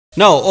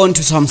Now on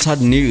to some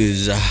sad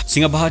news.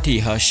 Singer Bahati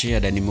has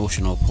shared an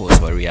emotional post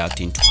by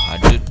reacting to her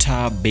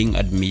daughter being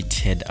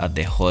admitted at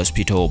the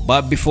hospital.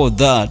 But before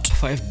that,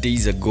 5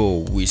 days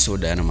ago, we saw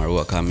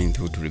Marua coming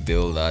through to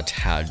reveal that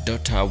her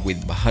daughter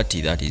with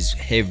Bahati, that is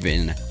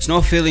Heaven, is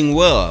not feeling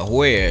well,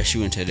 where she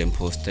went ahead and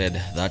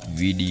posted that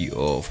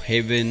video of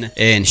Heaven,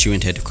 and she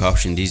went ahead to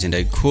caption this, and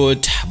I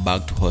quote,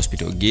 "Back to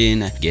hospital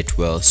again, get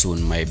well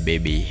soon my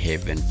baby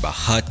Heaven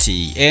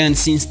Bahati." And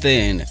since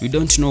then, we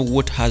don't know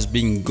what has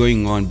been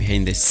going on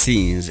behind the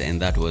scenes,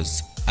 and that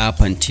was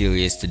up until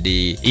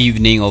yesterday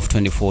evening of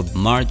 24th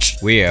March,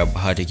 where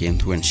Bahati came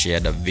through and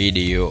shared a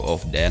video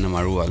of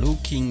Marua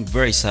looking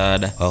very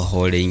sad while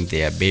holding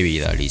their baby,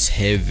 that is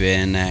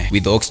Heaven,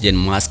 with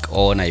oxygen mask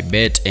on, I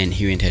bet. And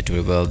he went ahead to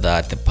reveal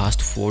that the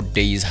past 4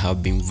 days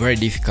have been very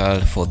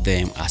difficult for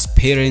them as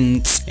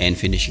parents. And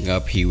finishing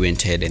up, he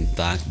went ahead and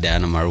thanked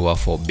Marua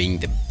for being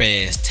the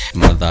best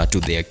mother to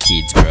their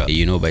kids, bro,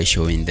 you know, by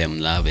showing them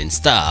love and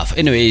stuff.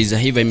 Anyways,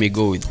 if I may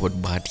go with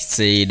what Bahati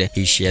said,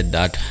 he shared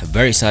that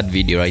very sad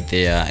video right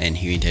there, and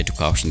he went ahead to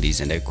caption this,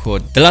 and I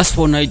quote, "The last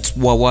 4 nights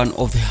were one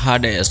of the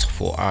hardest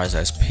for us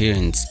as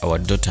parents. Our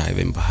daughter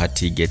even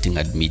Bahati getting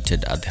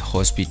admitted at the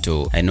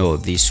hospital. I know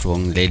this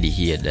strong lady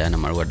here,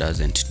 Marua,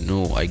 doesn't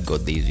know I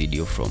got this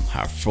video from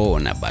her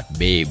phone, but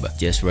babe,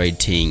 just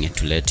writing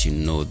to let you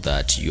know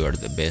that you are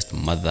the best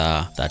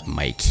mother that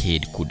my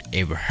kid could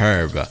ever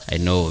have. I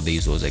know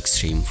this was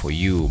extreme for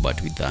you,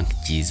 but we thank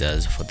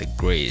Jesus for the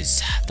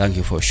grace. Thank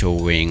you for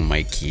showing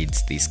my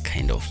kids this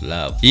kind of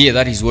love." Yeah,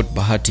 that is what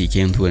Bahati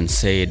came through and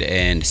said,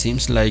 and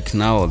seems like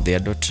now their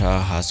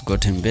daughter has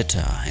gotten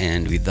better,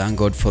 and we thank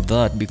God for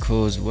that,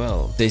 because,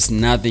 well, there's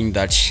nothing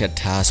that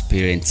shuts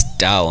parents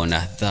down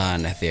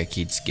than their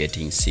kids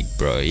getting sick,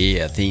 bro.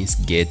 Yeah, things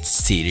get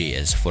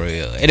serious for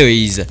real.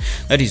 Anyways,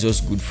 that is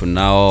what's good for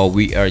now.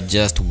 We are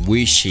just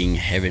wishing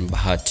Heaven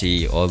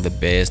Bahati all the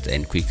best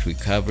and quick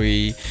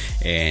recovery,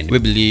 and we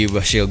believe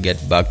she'll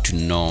get back to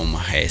norm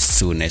as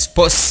soon as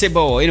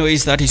possible.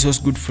 Anyways, that is what's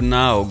good for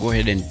now. Go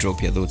ahead and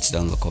drop your thoughts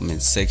down in the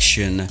comment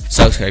section.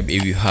 Subscribe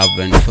if you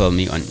haven't. Follow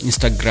me on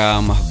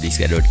Instagram,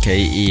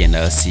 blisguy.ke, and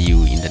I'll see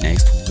you in the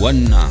next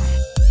one.